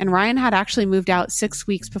 And Ryan had actually moved out 6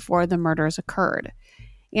 weeks before the murders occurred.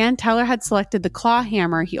 And Tyler had selected the claw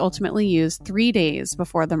hammer he ultimately used 3 days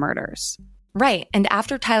before the murders. Right, and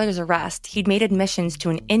after Tyler's arrest, he'd made admissions to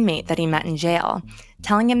an inmate that he met in jail,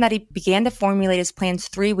 telling him that he began to formulate his plans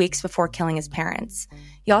 3 weeks before killing his parents.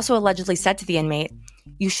 He also allegedly said to the inmate,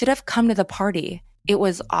 "You should have come to the party. It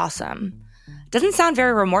was awesome." Doesn't sound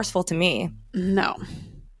very remorseful to me. No.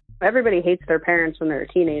 Everybody hates their parents when they're a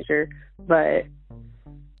teenager, but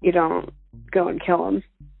you don't go and kill them.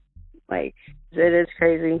 It is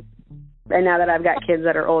crazy. And now that I've got kids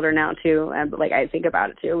that are older now too, and I think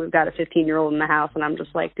about it too. We've got a 15-year-old in the house, and I'm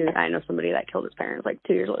just like, dude, I know somebody that killed his parents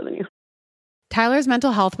 2 years older than you. Tyler's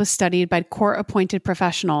mental health was studied by court-appointed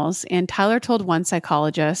professionals, and Tyler told one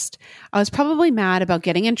psychologist, "I was probably mad about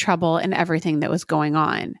getting in trouble and everything that was going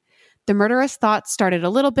on. The murderous thoughts started a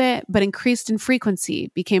little bit, but increased in frequency,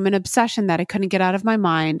 became an obsession that I couldn't get out of my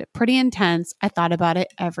mind, pretty intense. I thought about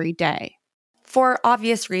it every day." For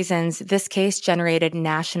obvious reasons, this case generated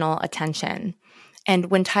national attention. And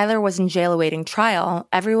when Tyler was in jail awaiting trial,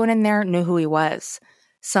 everyone in there knew who he was.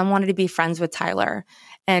 Some wanted to be friends with Tyler,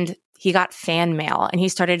 and he got fan mail, and he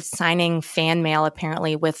started signing fan mail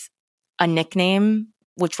apparently with a nickname,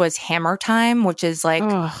 which was Hammer Time, which is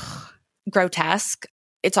grotesque.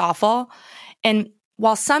 It's awful. And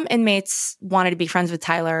while some inmates wanted to be friends with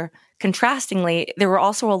Tyler, contrastingly, there were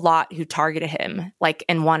also a lot who targeted him,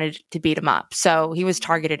 and wanted to beat him up. So he was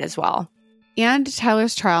targeted as well. And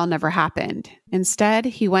Tyler's trial never happened. Instead,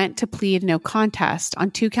 he went to plead no contest on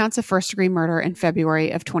 2 counts of first-degree murder in February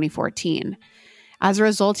of 2014. As a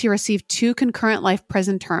result, he received 2 concurrent life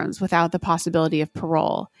prison terms without the possibility of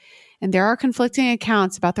parole. and there are conflicting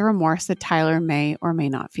accounts about the remorse that Tyler may or may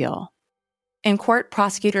not feel. In court,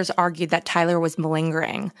 prosecutors argued that Tyler was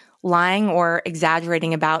malingering, lying or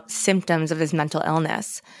exaggerating about symptoms of his mental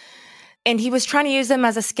illness. And he was trying to use them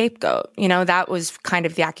as a scapegoat. That was kind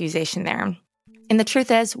of the accusation there. And the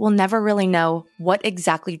truth is, we'll never really know what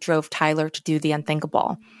exactly drove Tyler to do the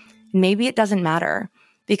unthinkable. Maybe it doesn't matter,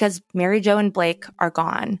 because Mary Jo and Blake are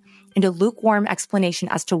gone, and a lukewarm explanation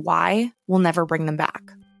as to why will never bring them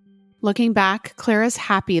back. Looking back, Clara's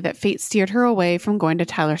happy that fate steered her away from going to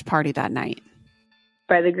Tyler's party that night.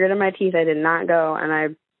 By the grit of my teeth, I did not go, and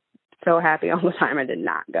I'm so happy all the time I did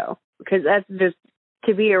not go. Because that's just,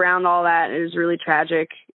 to be around all that is really tragic.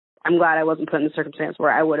 I'm glad I wasn't put in the circumstance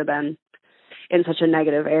where I would have been in such a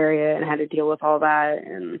negative area and had to deal with all that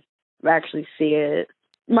and actually see it.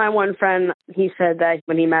 My one friend, he said that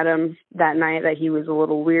when he met him that night that he was a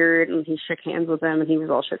little weird, and he shook hands with him, and he was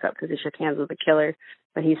all shook up because he shook hands with the killer.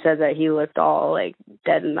 But he said that he looked all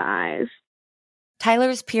dead in the eyes.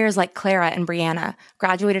 Tyler's peers like Clara and Brianna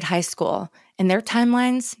graduated high school, and their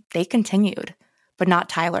timelines, they continued, but not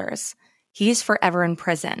Tyler's. He's forever in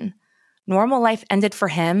prison. Normal life ended for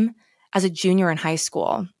him as a junior in high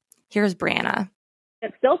school. Here's Brianna.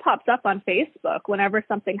 It still pops up on Facebook whenever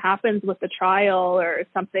something happens with the trial or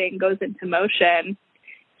something goes into motion.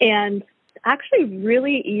 And actually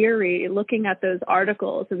really eerie looking at those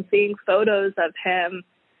articles and seeing photos of him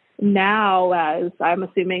now, as I'm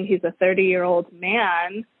assuming he's a 30-year-old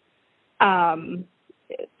man,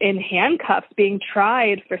 in handcuffs being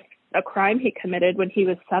tried for a crime he committed when he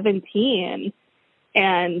was 17.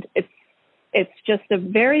 And it's just a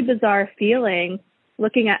very bizarre feeling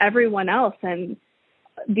looking at everyone else and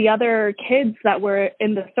the other kids that were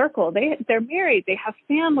in the circle. They're married, they have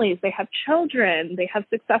families, they have children, they have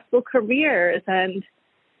successful careers, and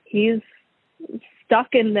he's stuck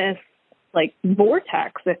in this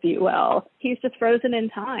vortex, if you will. He's just frozen in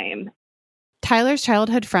time. Tyler's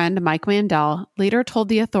childhood friend, Mike Mandel, later told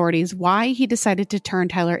the authorities why he decided to turn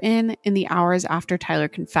Tyler in the hours after Tyler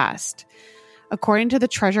confessed. According to the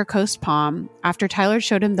Treasure Coast Palm, after Tyler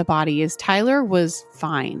showed him the bodies, Tyler was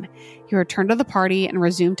fine. He returned to the party and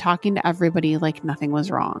resumed talking to everybody like nothing was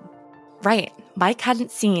wrong. Right. Mike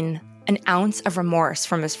hadn't seen an ounce of remorse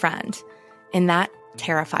from his friend, and that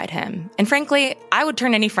terrified him. And frankly, I would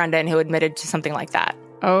turn any friend in who admitted to something like that.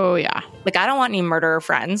 Oh, yeah. I don't want any murderer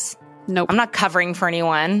friends. Nope. I'm not covering for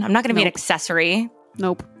anyone. I'm not going to be an accessory.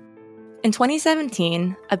 Nope. In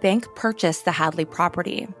 2017, a bank purchased the Hadley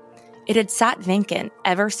property. It had sat vacant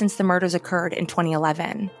ever since the murders occurred in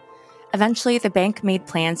 2011. Eventually, the bank made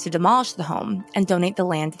plans to demolish the home and donate the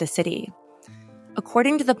land to the city.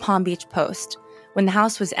 According to the Palm Beach Post, when the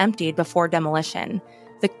house was emptied before demolition,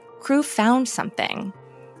 the crew found something.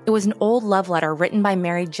 It was an old love letter written by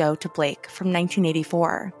Mary Jo to Blake from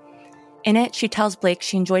 1984. In it, she tells Blake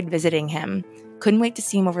she enjoyed visiting him, couldn't wait to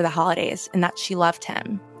see him over the holidays, and that she loved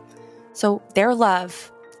him. So their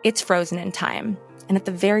love, it's frozen in time. And at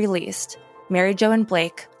the very least, Mary Jo and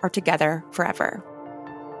Blake are together forever.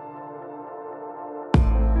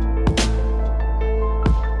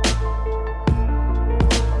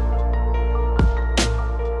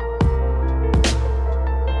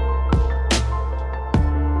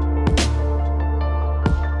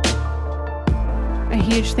 A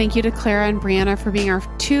huge thank you to Clara and Brianna for being our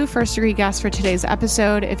 2 first-degree guests for today's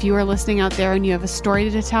episode. If you are listening out there and you have a story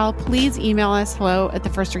to tell, please email us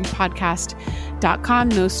hello@thefirstdegreepodcast.com.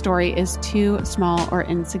 No story is too small or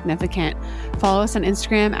insignificant. Follow us on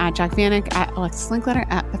Instagram at Jack Vanek, at Alexis Linkletter,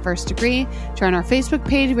 at The First Degree. Join our Facebook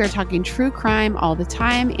page. We are talking true crime all the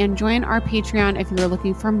time. And join our Patreon if you are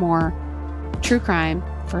looking for more true crime,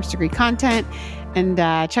 first-degree content. And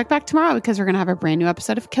check back tomorrow because we're going to have a brand new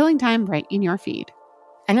episode of Killing Time right in your feed.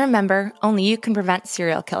 And remember, only you can prevent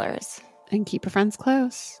serial killers. And keep your friends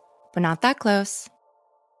close. But not that close.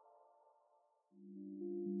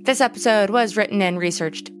 This episode was written and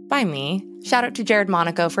researched by me. Shout out to Jared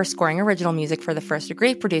Monaco for scoring original music for The First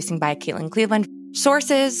Degree, producing by Caitlin Cleveland.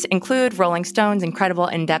 Sources include Rolling Stone's incredible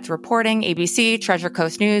in-depth reporting, ABC, Treasure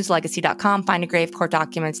Coast News, Legacy.com, Find a Grave, Court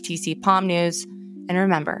Documents, TC Palm News. And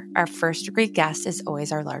remember, our first degree guest is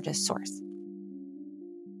always our largest source.